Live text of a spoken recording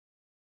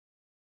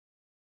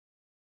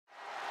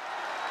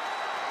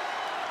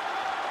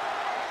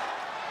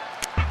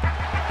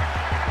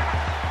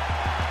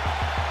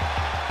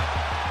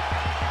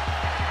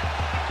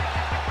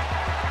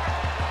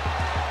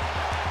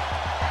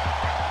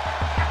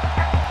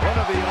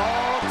of the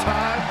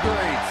all-time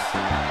greats.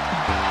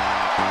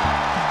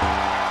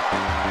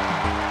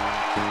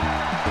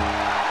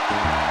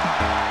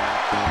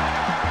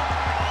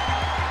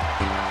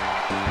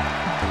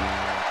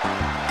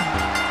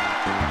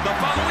 The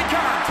following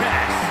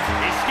contest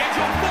is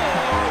scheduled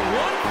for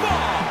one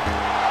fall.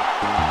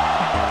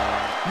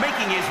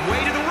 Making his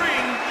way to the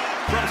ring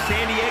from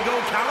San Diego,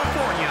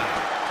 California,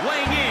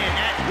 weighing in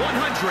at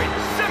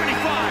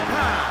 175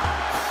 pounds,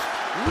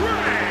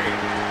 Rey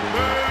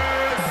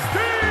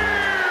Mysterio!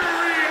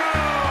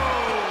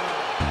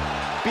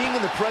 Being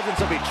in the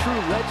presence of a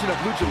true legend of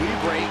Lucha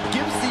Libre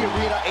gives the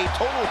arena a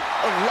total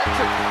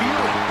electric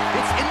feeling.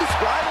 It's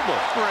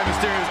indescribable. Rey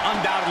Mysterio is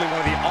undoubtedly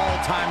one of the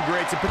all-time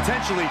greats and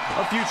potentially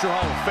a future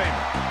Hall of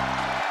Famer.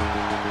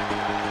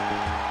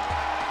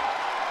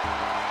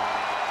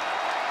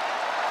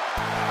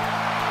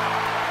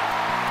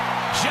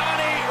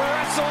 Johnny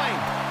Wrestling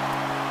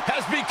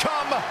has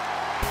become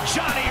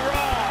Johnny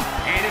Raw.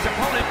 And his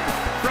opponent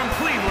from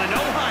Cleveland,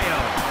 Ohio,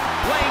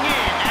 weighing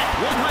in at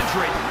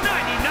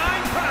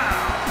 199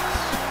 pounds,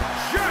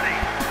 Johnny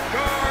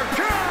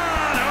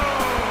Gargano!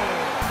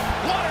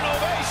 What an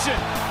ovation!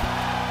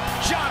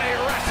 Johnny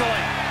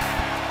Wrestling.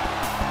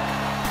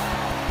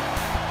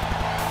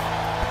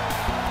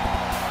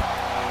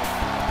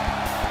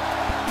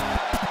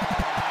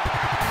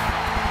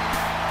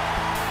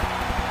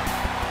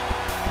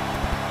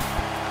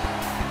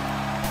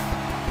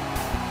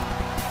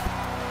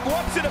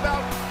 What's it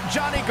about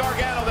Johnny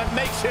Gargano that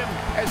makes him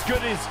as good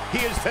as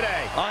he is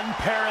today?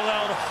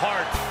 Unparalleled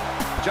heart.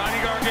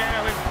 Johnny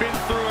Gargano has been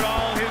through it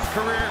all his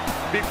career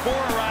before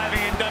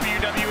arriving in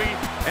WWE,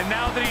 and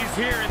now that he's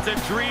here, it's a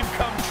dream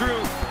come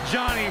true.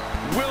 Johnny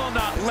will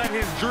not let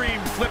his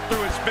dream slip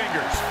through his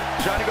fingers.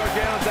 Johnny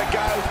Gargano's that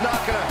guy who's not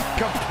going to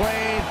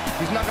complain.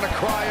 He's not going to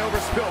cry over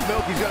spilt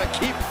milk. He's going to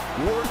keep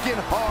working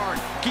hard,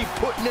 keep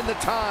putting in the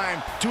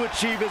time to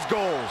achieve his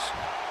goals.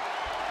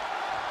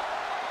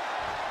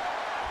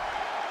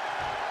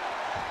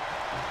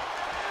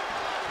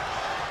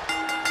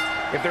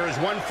 If there is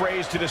one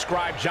phrase to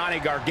describe Johnny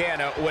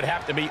Gargano, it would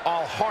have to be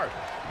all heart.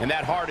 And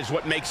that heart is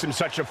what makes him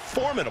such a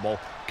formidable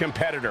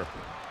competitor.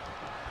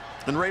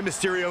 And Rey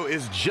Mysterio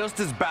is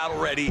just as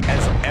battle-ready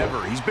as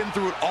ever. He's been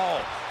through it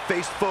all,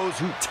 faced foes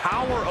who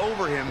tower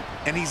over him,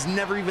 and he's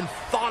never even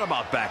thought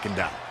about backing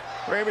down.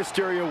 Rey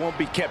Mysterio won't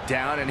be kept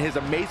down, and his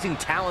amazing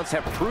talents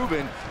have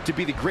proven to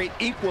be the great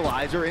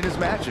equalizer in his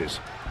matches.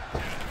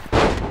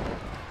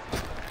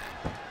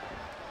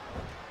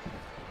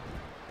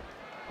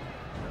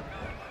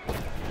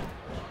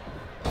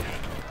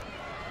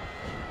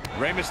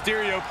 Rey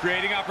Mysterio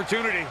creating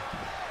opportunity.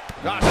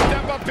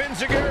 Step up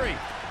Enziguri.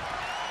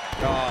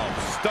 Oh,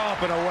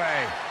 stomping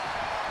away.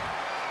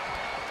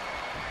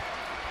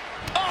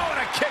 Oh,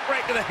 and a kick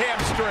right to the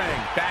hamstring.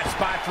 Bad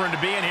spot for him to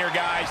be in here,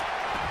 guys.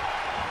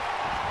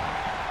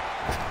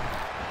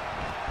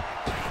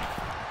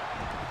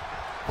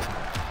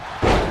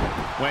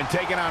 When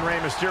taking on Rey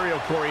Mysterio,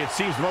 Corey, it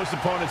seems most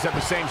opponents have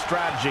the same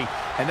strategy,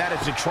 and that is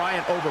to try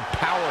and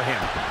overpower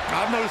him.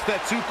 I've noticed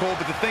that too, Cole,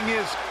 but the thing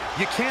is,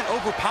 you can't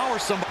overpower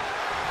somebody.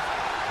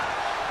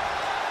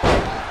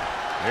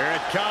 Here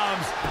it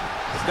comes.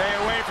 Stay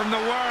away from the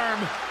worm.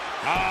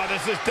 Oh,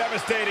 this is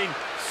devastating.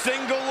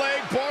 Single leg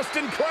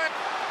Boston Crab.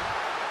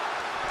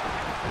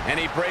 And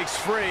he breaks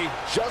free.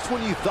 Just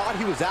when you thought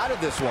he was out of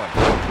this one.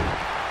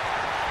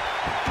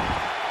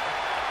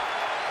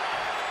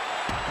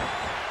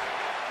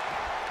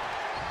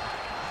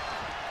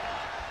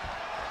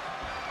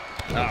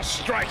 A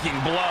striking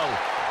blow.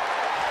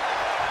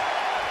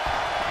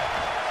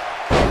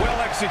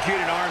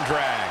 Well-executed arm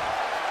drag.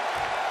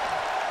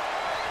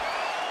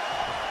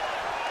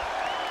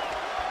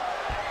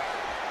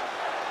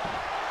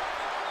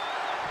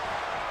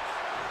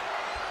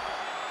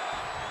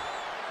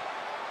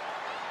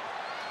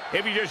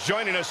 If you're just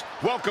joining us,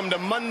 welcome to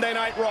Monday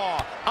Night Raw.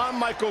 I'm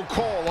Michael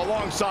Cole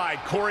alongside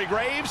Corey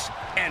Graves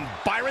and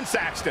Byron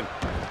Saxton.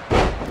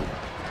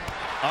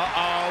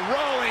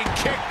 Rolling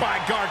kick by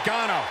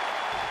Gargano.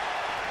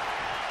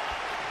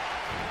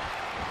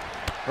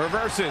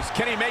 Reverses.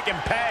 Can he make him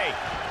pay?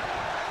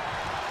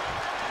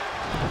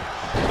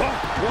 Oh,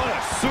 what a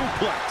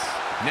suplex.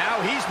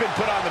 Now he's been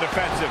put on the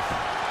defensive.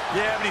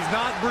 Yeah, but he's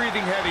not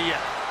breathing heavy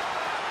yet.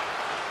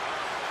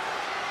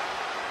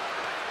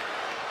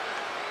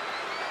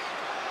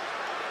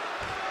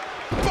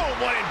 Boom,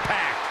 what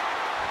impact.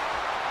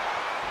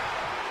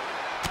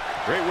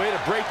 Great way to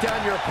break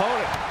down your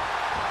opponent.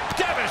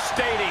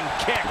 Devastating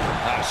kick.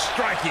 A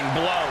striking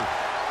blow.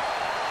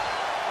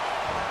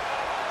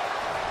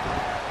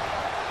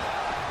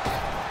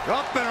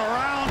 Up and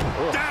around,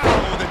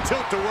 down with a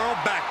tilt-a-whirl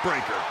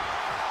backbreaker.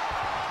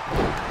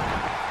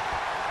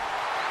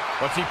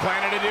 What's he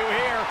planning to do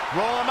here?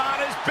 Roll him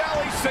on his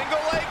belly,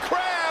 single leg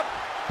crab.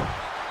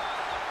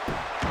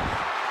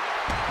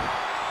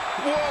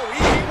 Whoa,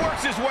 he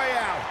works his way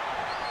out.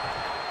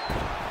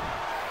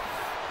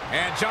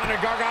 And Johnny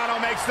Gargano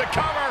makes the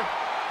cover.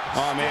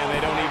 Oh, man, they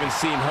don't even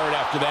seem hurt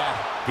after that.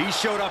 He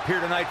showed up here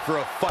tonight for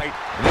a fight,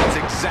 and that's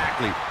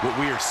exactly what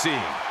we are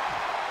seeing.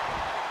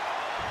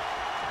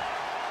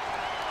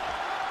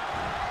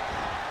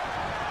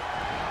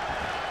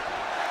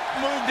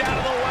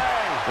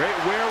 Great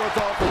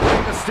wherewithal for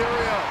Rey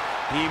Mysterio.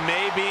 He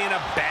may be in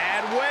a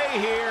bad way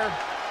here.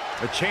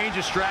 A change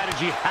of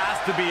strategy has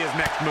to be his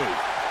next move.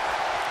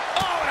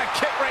 Oh, and a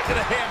kick right to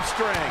the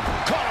hamstring.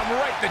 Caught him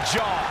right in the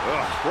jaw.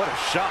 Ugh, what a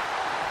shot.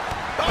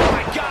 Oh,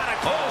 my God, a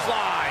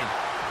clothesline.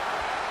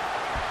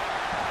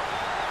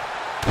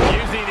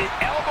 Using the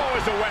elbow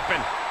as a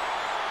weapon.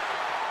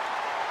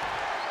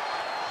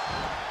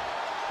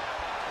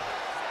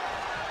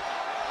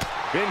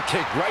 Bin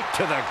kick right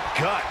to the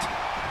gut.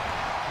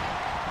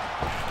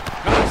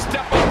 Nice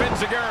step up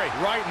Enziguri.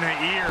 Right in the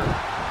ear.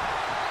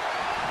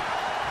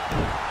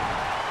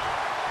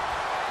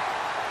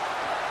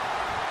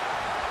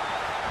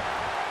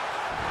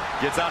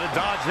 Gets out of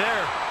dodge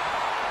there.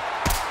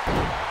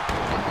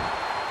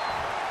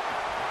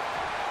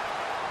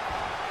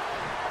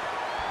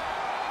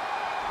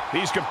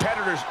 These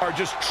competitors are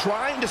just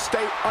trying to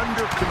stay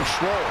under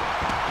control.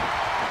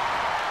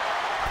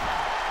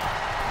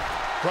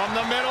 From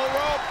the middle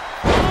rope.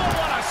 Oh,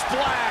 what a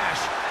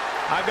splash.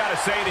 I've got to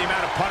say, the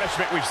amount of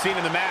punishment we've seen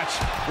in the match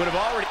would have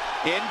already...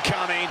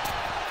 Incoming.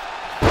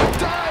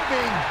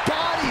 Diving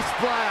body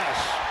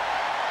splash.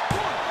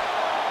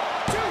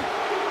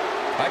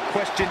 I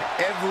questioned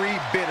every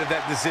bit of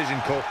that decision,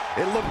 Cole.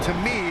 It looked to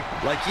me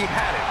like he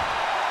had it.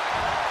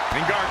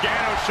 And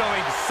Gargano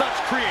showing such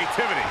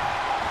creativity.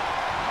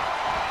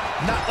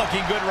 Not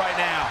looking good right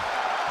now.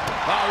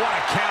 Oh, what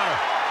a counter.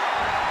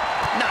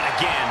 Not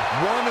again.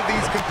 One of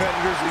these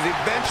competitors is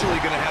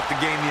eventually going to have to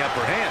gain the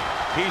upper hand.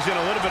 He's in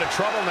a little bit of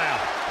trouble now.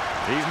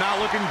 He's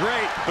not looking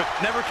great, but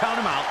never count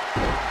him out.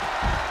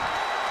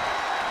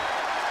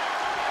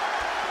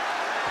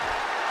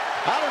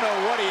 I don't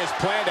know what he has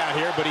planned out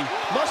here, but he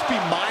must be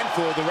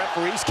mindful of the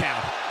referee's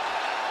count.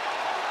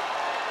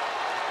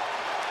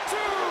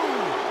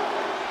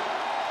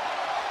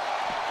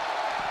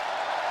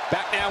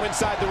 Back now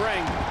inside the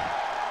ring.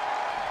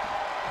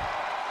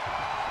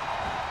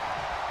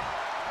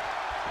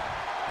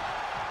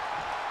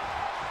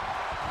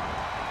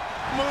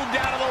 Moved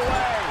out of the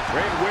way.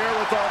 Great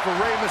wherewithal for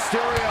Rey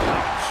Mysterio.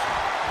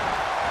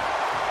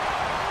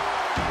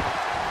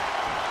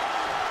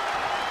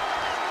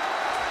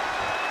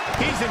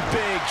 He's in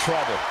big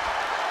trouble.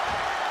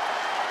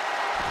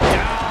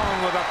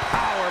 Down with a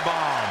power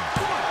bomb.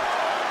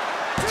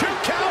 2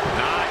 count.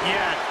 Not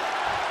yet.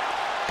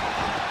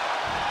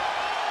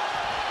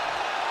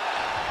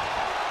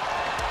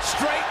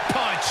 Straight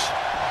punch.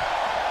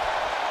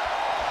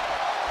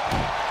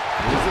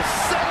 There's a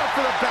setup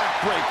for the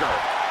backbreaker.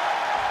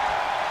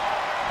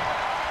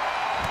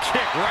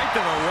 Kick right to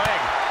the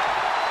leg.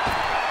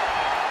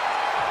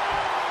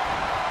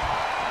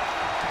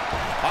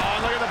 Oh,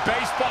 look at the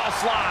baseball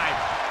slide.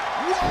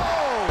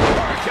 Whoa!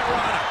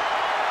 Hurricanrana.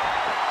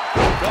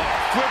 Oh,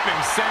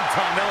 flipping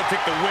senton. That'll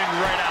take the wind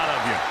right out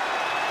of you.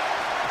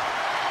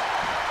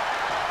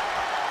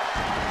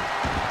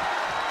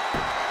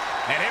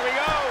 And here we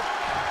go.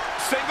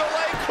 Single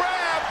leg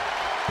crab.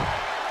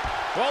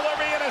 Will there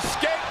be an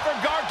escape for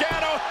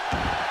Gargano?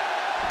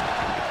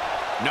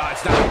 No,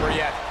 it's not over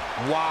yet.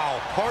 Wow,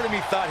 part of me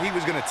thought he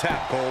was going to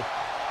tap, Cole.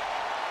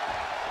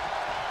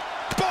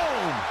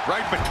 Boom!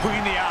 Right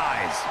between the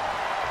eyes.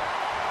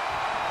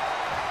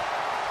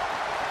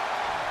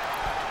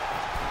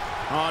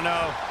 Oh,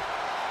 no.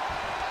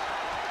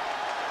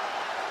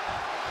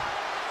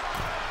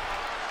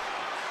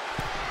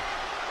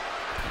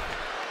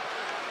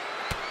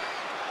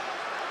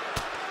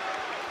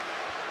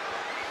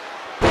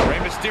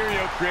 Rey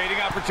Mysterio creating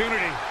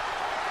opportunity.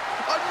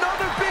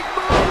 Another big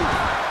move.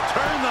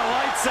 Turn the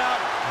lights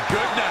out. Good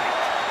night.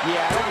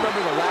 Yeah, I don't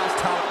remember the last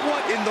time.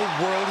 What in the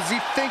world is he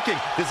thinking?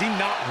 Does he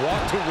not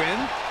want to win?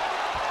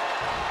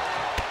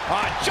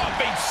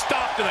 Jumping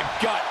stop to the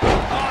gut.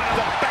 Onto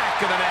the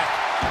back of the neck.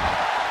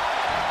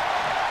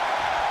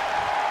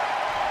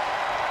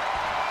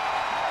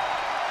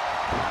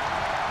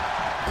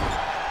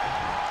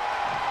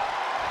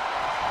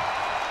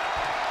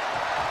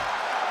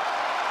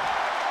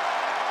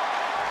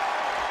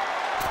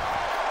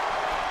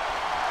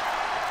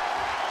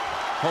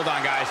 Hold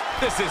on, guys.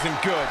 This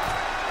isn't good.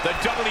 The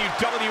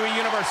WWE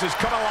Universe has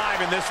come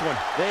alive in this one.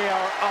 They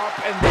are up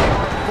and they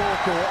are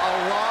vocal. A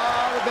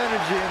lot of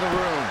energy in the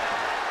room.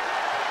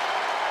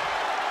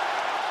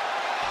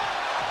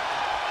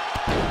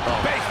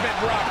 Basement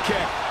drop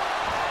kick.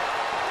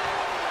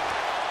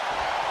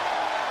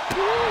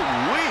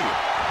 Woo-wee.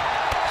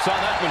 Saw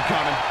that one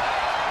coming.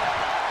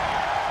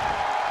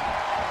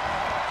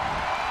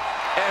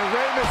 And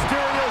Rey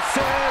Mysterio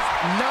says,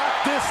 not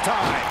this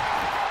time.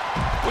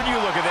 When you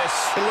look at this,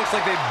 It looks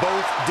like they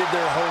both did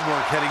their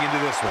homework heading into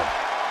this one.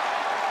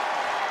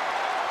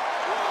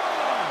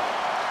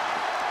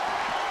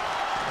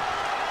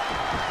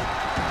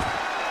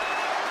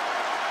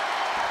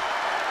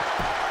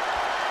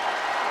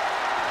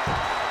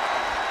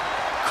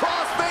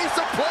 Crossface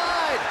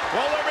applied.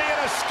 will there be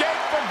an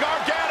escape for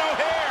Gargano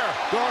here?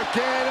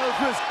 Gargano's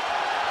was...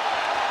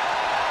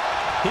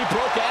 He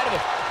broke out of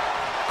it.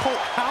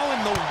 Cole, how in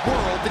the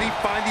world did he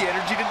find the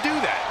energy to do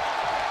that?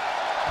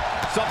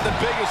 Something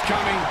big is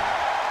coming.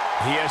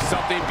 He has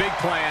something big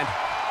planned.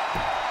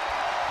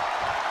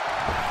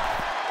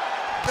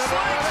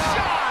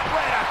 Slingshot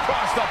right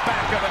across the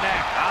back of the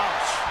neck.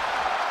 Ouch.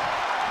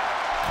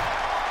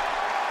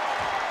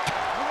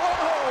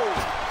 Whoa!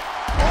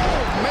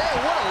 Oh, man,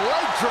 what a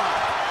leg drop.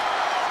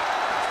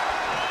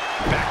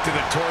 Back to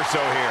the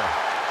torso here.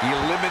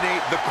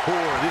 Eliminate the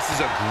core. This is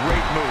a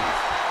great move.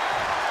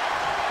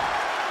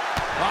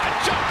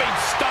 Jumping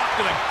stop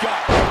to the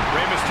gut.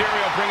 Rey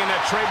Mysterio bringing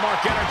that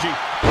trademark energy.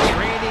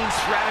 Training,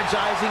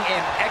 strategizing,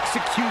 and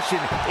execution.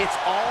 It's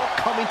all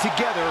coming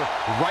together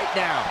right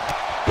now.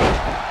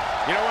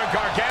 You know, when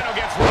Gargano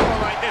gets rolling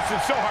like this,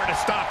 it's so hard to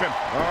stop him.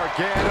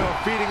 Gargano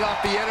feeding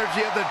off the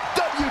energy of the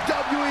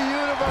WWE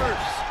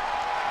Universe.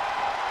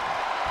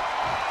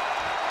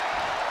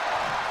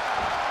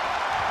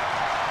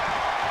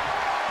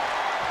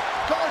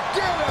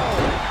 Gargano!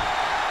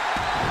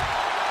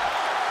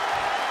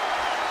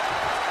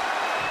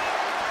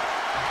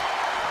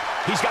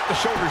 He's got the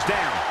shoulders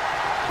down.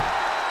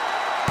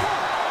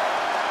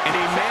 And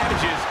he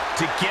manages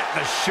to get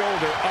the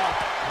shoulder up.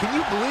 Can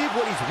you believe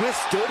what he's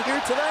withstood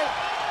here tonight?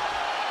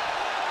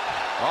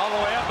 All the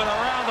way up and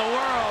around the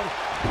world.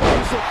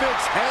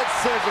 Crucifix head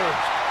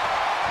scissors.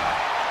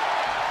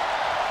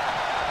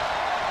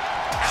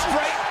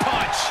 Straight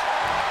punch.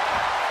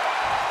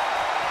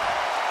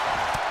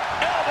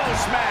 Elbow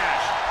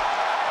smash.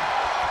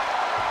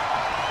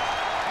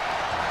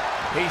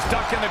 He's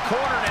ducked in the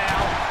corner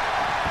now.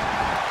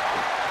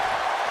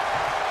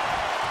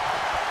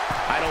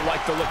 I don't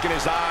like the look in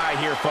his eye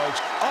here,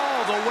 folks.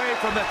 All the way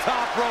from the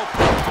top rope.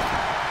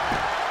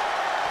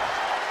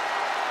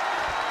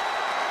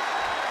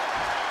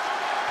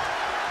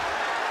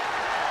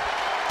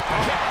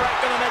 Kick right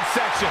to the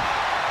midsection.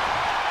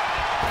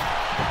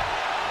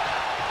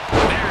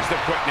 There's the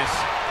quickness.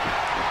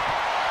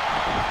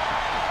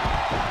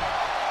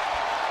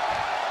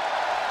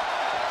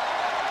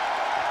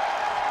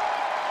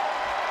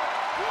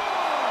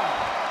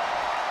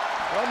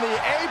 From the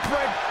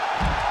apron.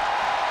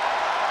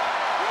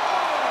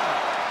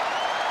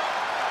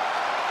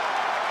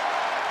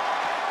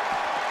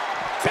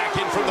 Back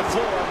in from the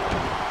floor.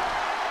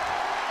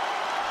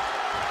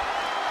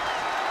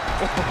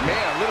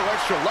 Man, a little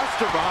extra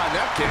luster behind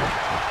that kick.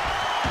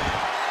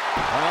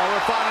 Oh,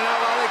 we're finding out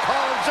why they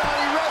call him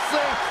Johnny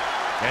Wrestling.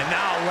 And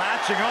now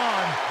latching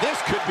on. This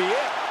could be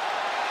it.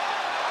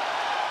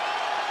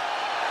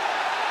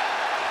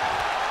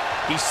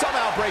 He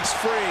somehow breaks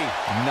free.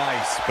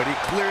 Nice, but he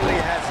clearly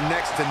has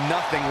next to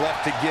nothing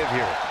left to give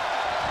here.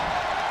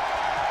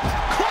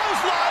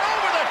 Clothesline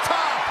over the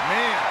top.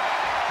 Man.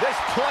 This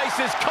place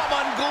has come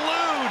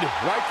unglued.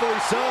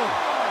 Rightfully so.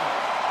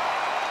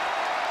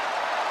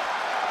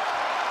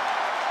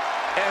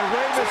 And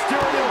Rey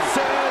Mysterio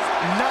says,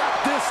 not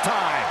this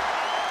time.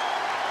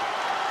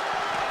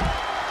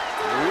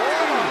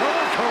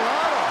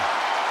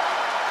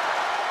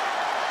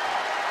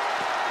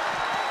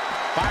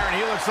 Byron,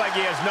 he looks like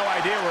he has no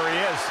idea where he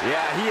is.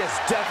 Yeah, he is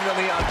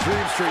definitely on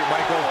Dream Street,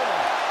 Michael.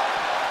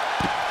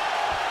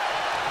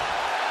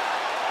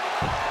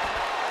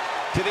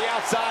 To the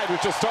outside,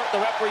 which will start the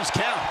referee's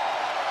count.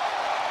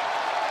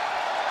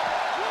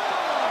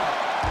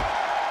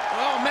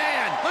 Oh,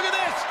 man, look at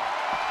this.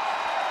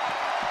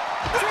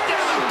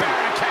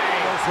 Barricade.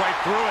 Goes right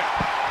through it.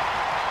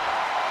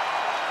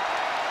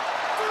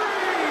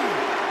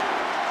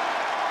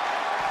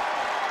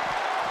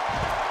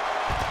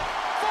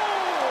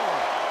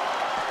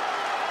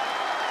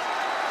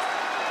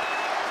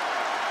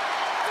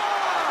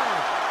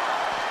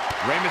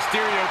 Rey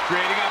Mysterio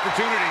creating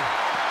opportunity.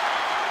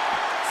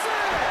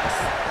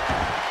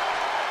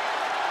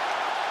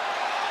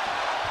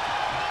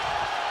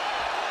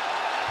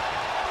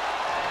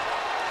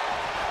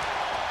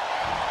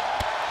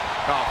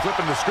 Oh,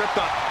 flipping the script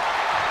up.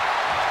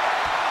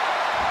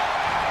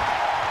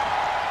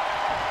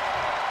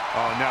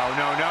 Oh, no,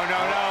 no, no, no,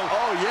 no.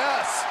 Oh,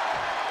 yes.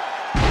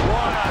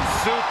 What a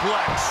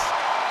suplex.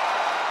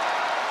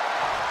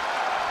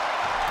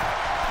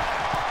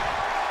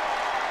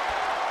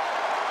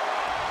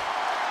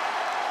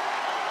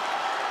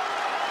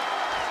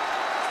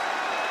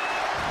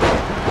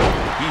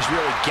 He's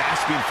really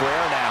gasping for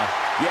air now.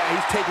 Yeah,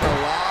 he's taking a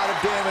lot of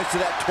damage to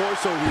that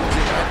torso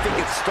region. I think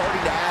it's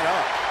starting to add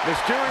up.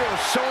 Mysterio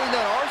is showing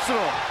that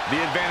arsenal.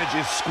 The advantage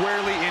is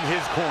squarely in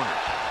his corner.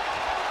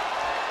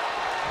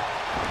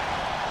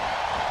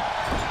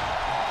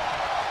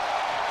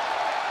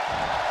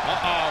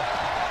 Uh-oh.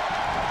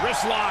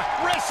 Wrist lock,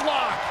 wrist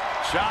lock.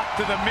 Chop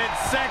to the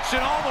midsection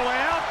all the way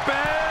up,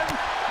 Ben.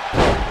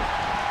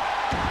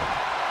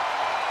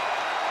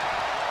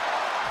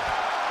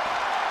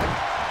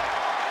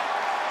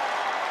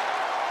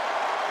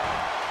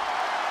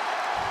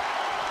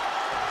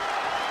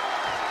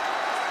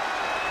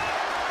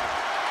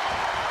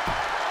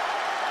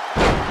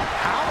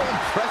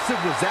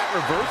 Impressive was that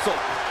reversal.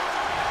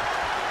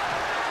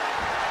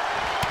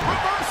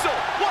 Reversal!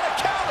 What a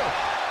counter!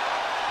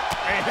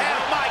 And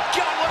oh my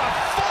God, what a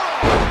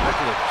forearm! Look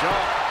at the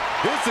jump.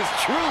 This is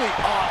truly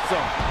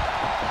awesome.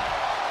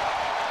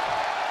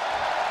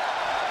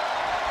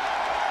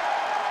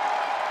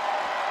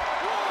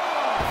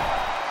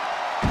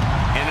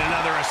 And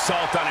another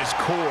assault on his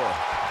core.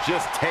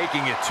 just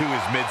taking it to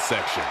his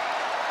midsection.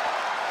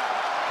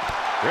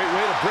 Great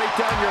way to break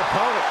down your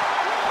opponent.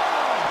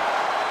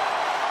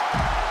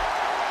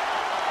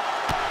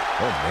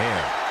 Oh,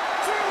 man.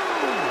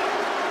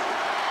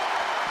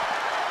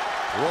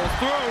 Rolls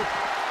through.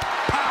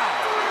 Pow!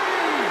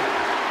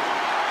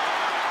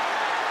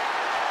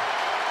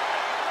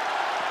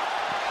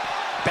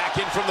 Back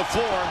in from the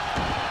floor.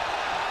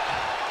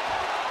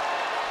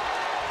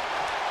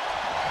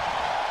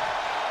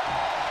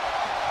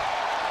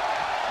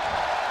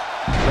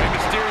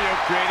 Mysterio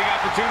creating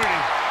opportunity.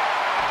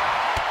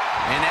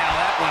 And now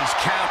that one's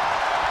count.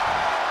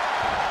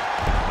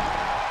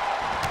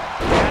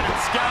 Had it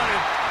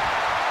scouted.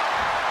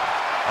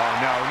 Oh,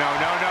 no, no,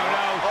 no, no,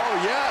 no. Oh,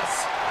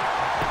 yes.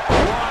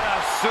 What a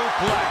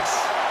suplex.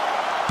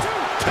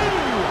 Two.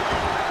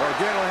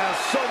 Gargano has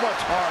so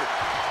much heart.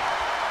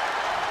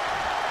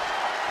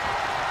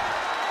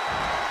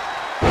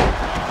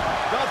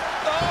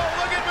 Oh,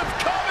 look at what's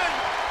coming.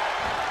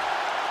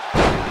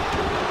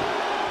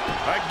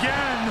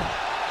 Again.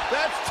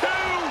 That's two.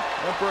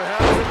 And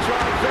perhaps a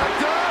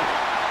trifecta.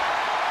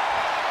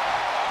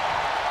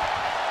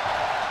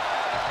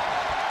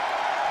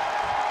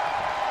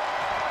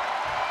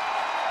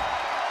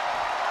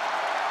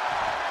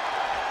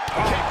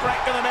 Kick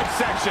right to the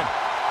midsection.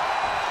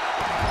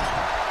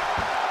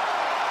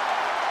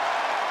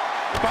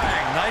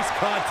 Bang, nice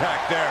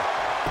contact there.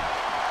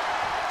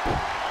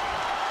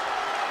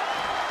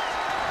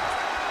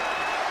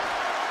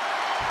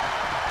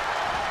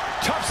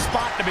 Tough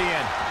spot to be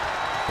in.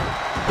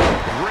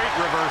 Great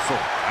reversal.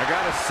 I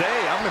gotta say,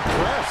 I'm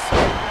impressed.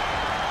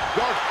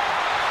 Go.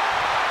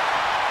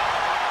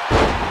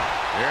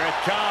 Here it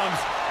comes.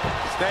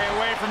 Stay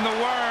away from the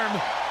worm.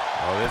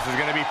 Oh, this is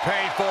going to be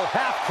painful.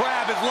 Half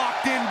crab is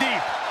locked in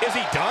deep. Is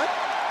he done?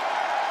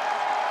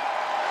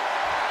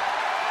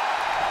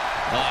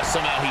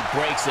 Somehow he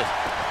breaks it.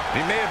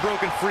 He may have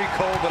broken free,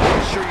 Cole, but I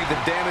assure you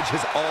the damage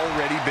has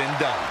already been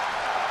done.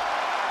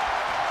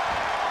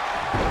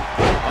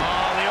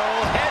 Oh, the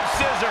old head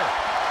scissor.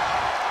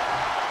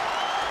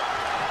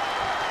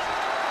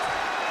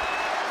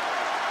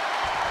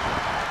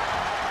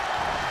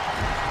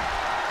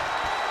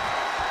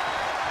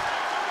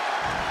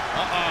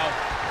 Uh-oh.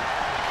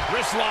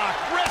 Wrist lock,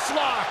 wrist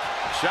lock.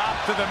 Chop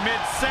to the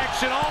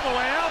midsection all the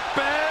way up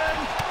and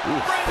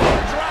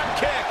Regular drop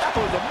kick. That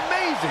was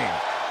amazing.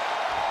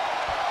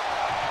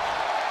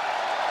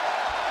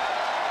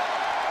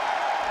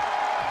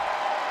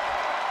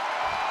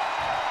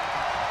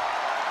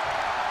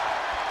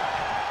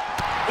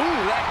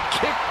 Ooh, that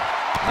kick.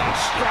 A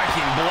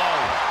striking blow.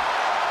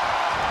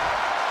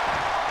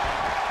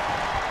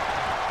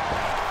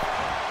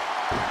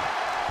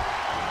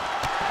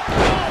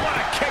 Oh, what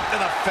a kick to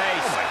the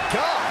face. Oh, my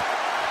God.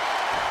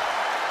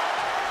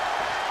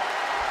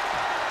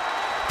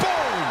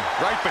 boom!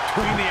 Right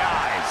between the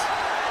eyes.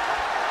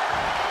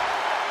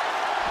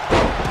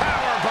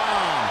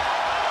 Powerbomb.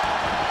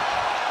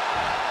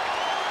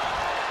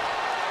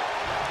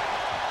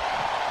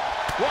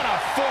 What a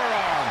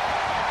forearm.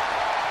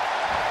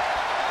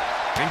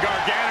 And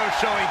Gargano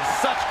showing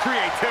such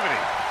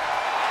creativity.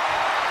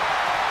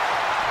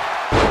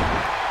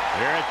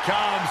 Here it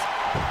comes.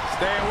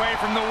 Stay away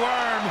from the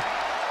worm.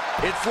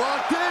 It's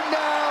locked in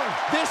now.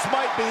 This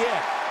might be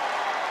it.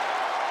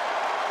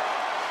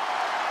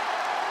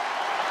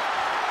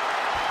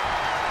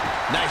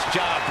 Nice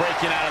job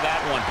breaking out of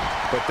that one.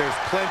 But there's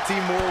plenty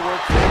more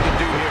work for him to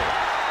do here.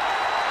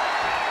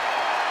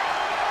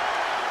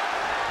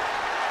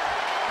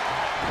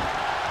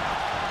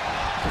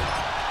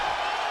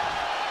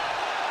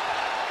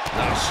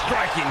 A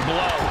striking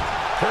blow,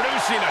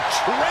 producing a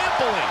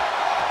trampling.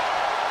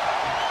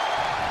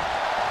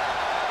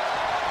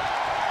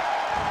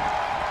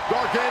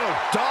 Gargano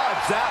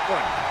dodged that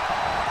one.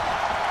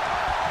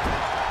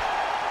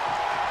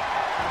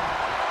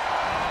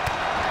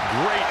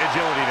 Great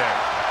agility there.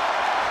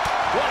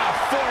 What a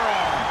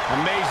forearm.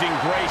 Amazing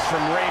grace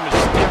from Rey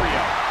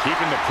Mysterio.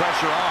 Keeping the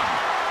pressure on.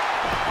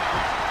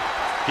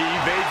 He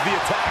evades the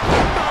attack.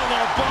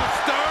 Elbow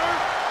buster.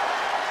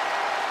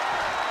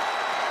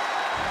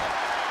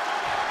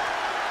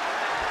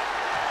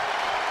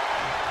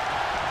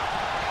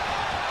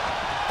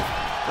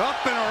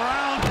 Up and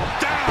around,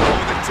 down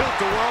with a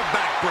tilt-the-world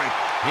backbreak.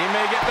 He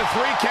may get the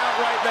 3 count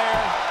right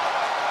there.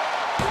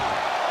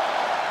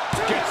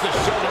 Gets the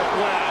shoulder.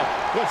 Wow.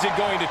 What's it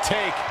going to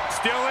take?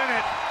 Still in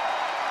it.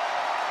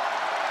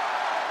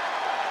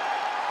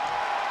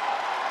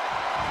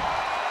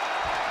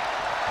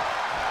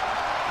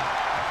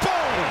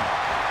 Boom.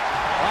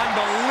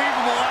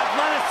 Unbelievable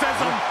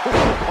athleticism.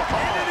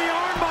 Into the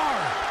armbar.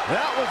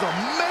 That was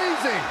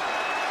amazing.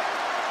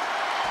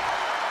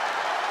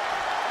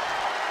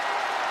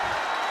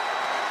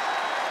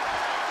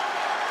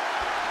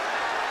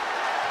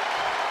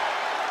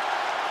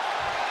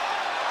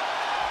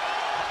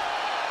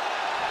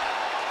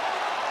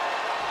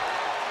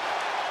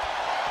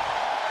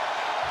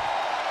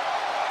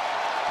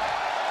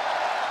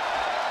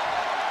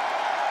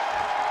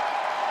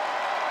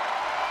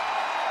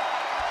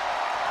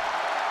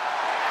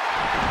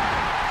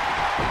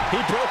 He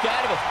broke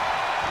out of it.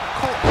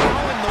 Cole,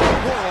 how in the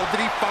world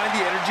did he find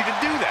the energy to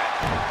do that?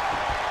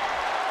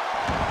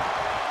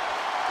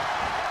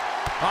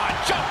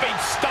 Jumping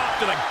stop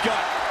to the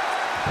gut.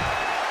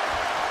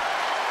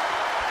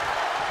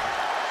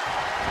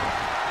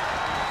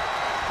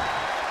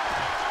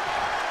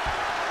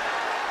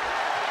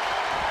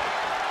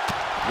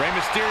 Rey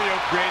Mysterio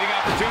creating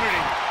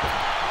opportunity.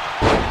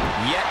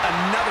 Yet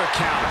another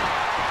counter.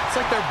 It's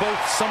like they're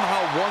both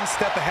somehow one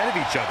step ahead of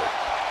each other.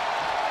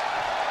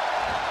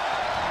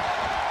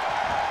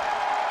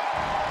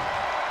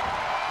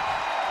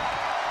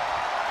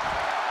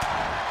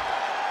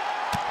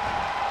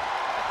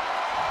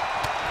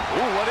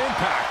 Ooh, what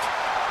impact.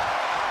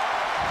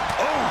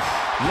 Oh,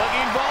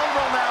 looking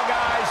vulnerable now,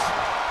 guys.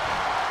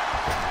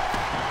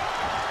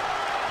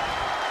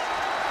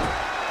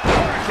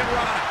 Hurricane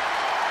Rana.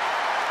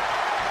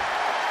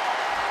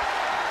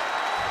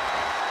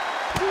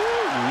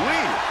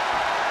 Ooh-wee.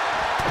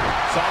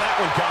 Saw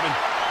that one coming.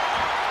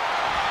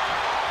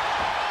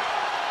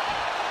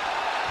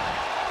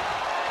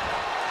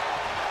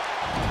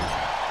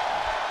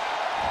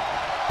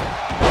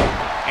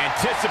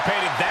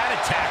 Anticipated that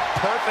attack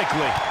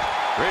perfectly.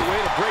 Great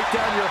way to break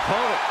down your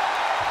opponent.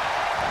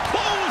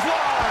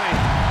 Clothesline!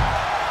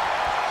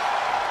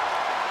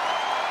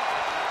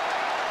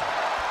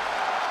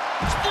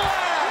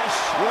 Splash!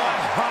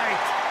 What height!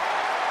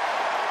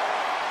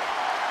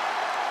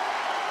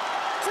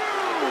 2,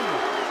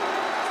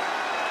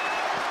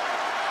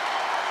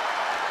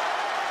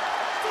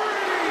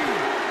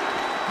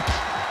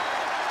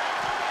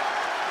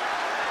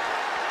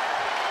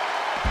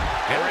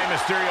 3. And Rey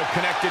Mysterio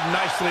connected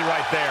nicely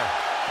right there.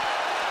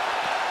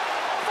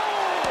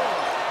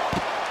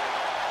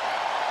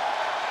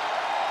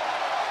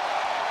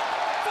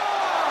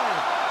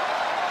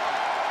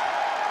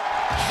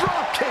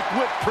 Drop kick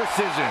with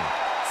precision. 6,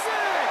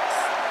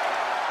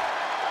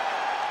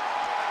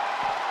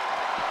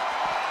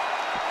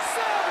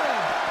 7.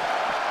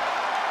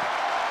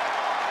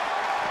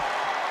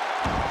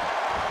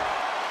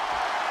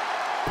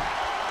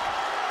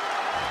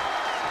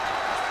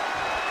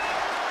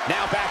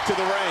 Now back to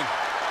the ring.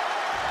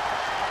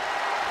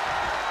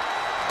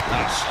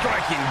 A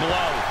striking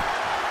blow.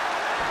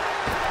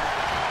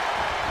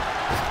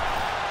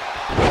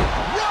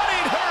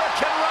 Running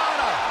Hurricane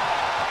Rana.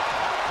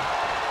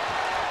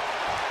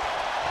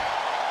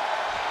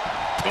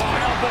 Oh,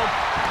 elbow.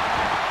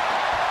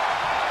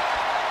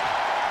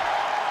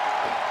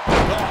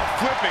 Oh,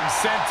 flipping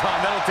senton.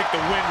 That'll take the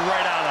wind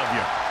right out of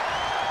you.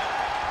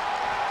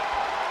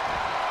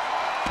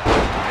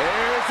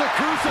 There's the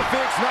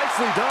crucifix.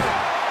 Nicely done.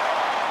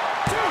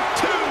 2.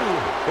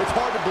 It's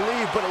hard to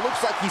believe, but it looks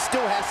like he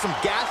still has some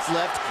gas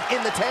left in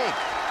the tank.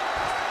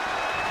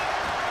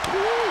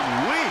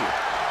 Woo-wee.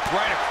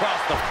 Right across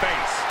the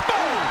face.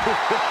 Boom!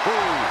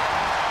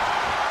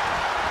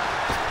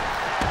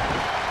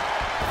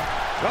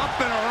 Up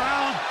and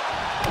around.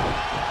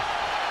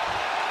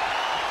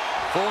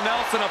 Full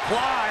Nelson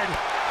applied.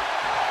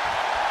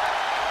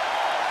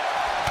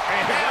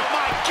 And oh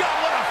my God,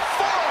 what a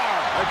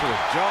forearm! Right to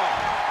the jaw.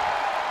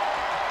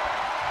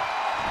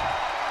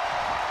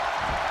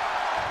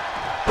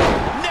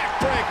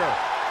 Neck breaker.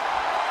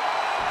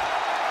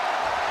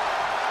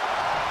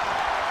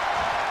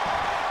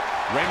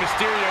 Rey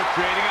Mysterio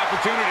creating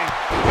opportunity.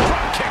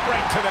 Drop kick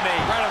right to the knee.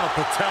 Right on the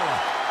patella.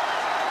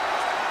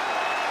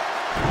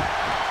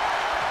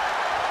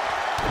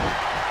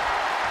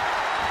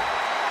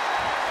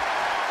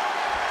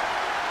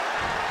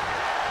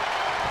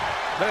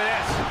 Look at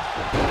this.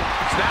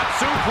 Snap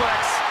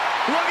suplex.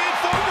 Looking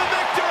for the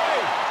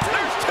victory.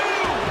 There's 2.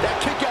 That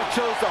kick out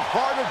shows the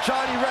heart of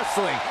Johnny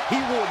Wrestling.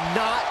 He will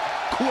not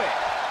quit.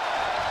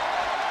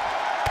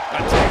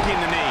 Attacking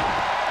the knee.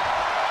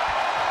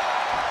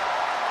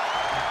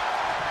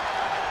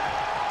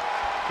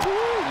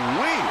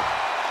 Woo-wee.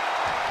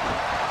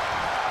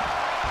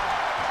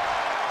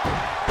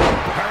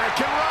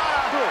 Hurricane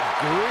Rana. Good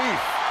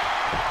grief.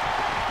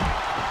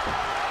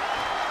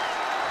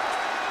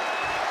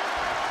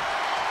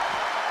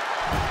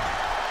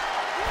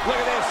 Look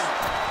at this.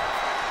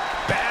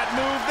 Bad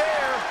move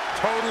there.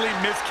 Totally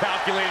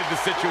miscalculated the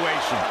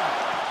situation.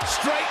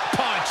 Straight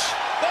punch.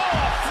 Oh,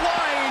 a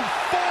flying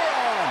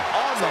forearm.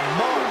 On the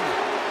mark.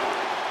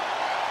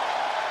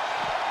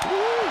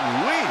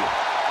 Woo-wee.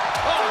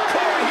 Oh,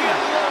 Corey, he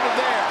unloaded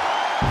there.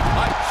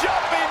 A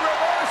jumping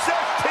reverse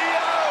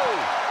FTO.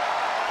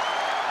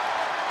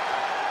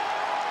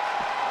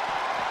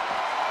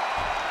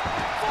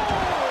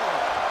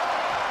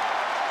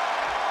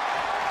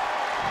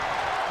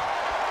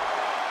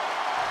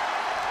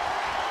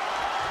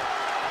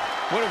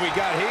 What have we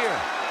got here?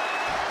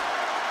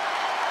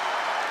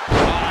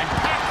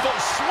 Impactful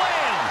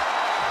slam.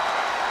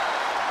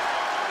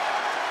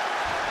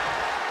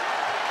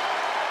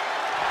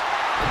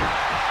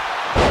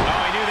 Oh,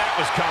 I knew that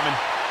was coming.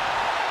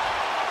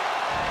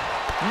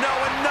 No,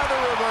 another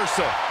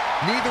reversal.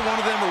 Neither one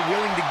of them are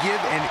willing to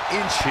give an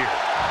inch here.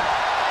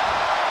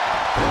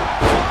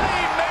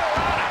 Flying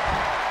Mayorana.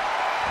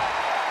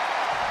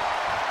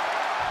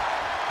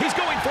 He's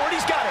going for it.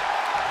 He's got it.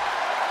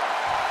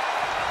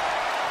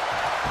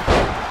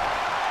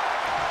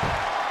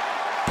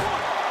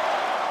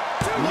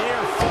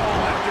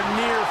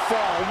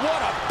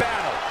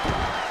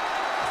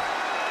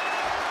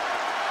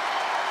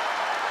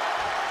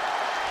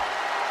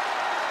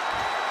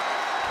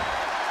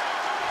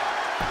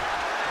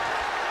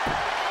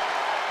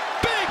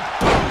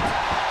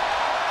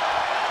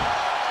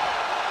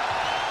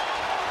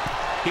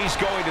 He's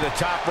going to the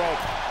top rope.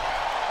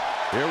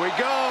 Here we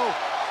go.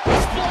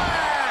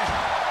 Splash!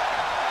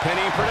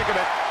 Pinning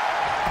predicament.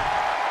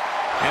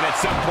 And at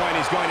some point,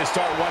 he's going to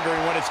start wondering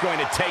what it's going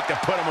to take to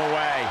put him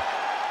away.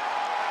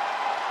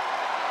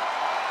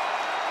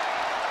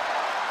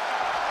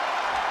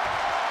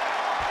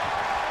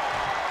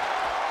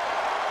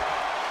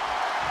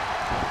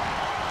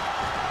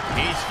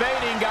 He's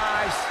fading,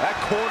 guys. That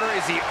corner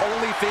is the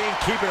only thing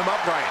keeping him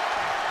upright.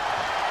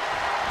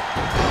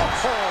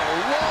 Oh,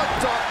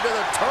 locked up to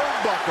the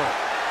turnbuckle.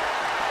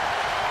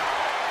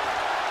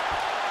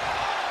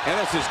 And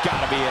this has got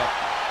to be it.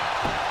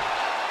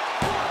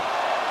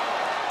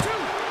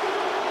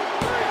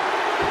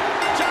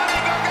 Johnny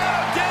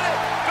Gargano did it!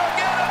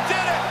 Gargano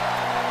did it!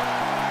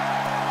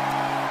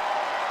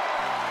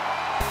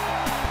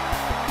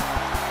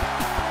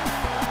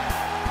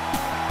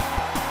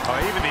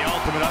 Oh, even the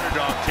ultimate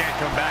underdog can't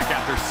come back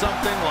after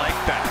something like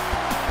that.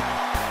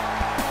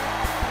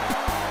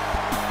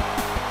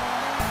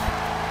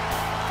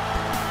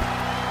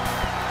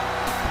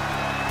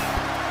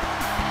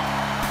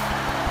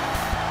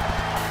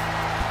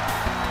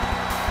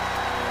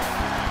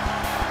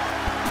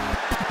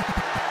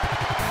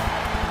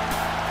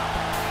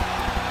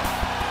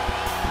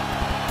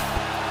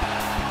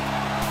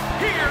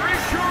 Here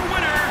is your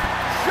winner,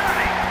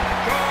 Johnny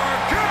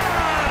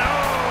Gargano!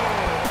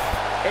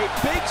 A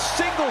big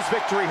singles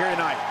victory here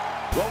tonight.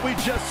 What we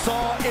just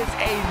saw is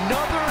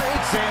another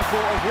example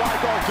of why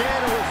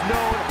Gargano is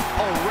known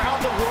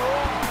around the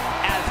world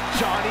as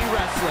Johnny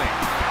Wrestling.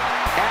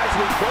 As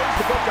we close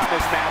the book on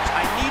this match,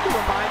 I need to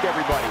remind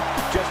everybody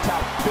just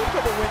how big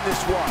of a win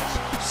this was.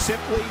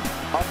 Simply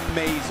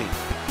amazing.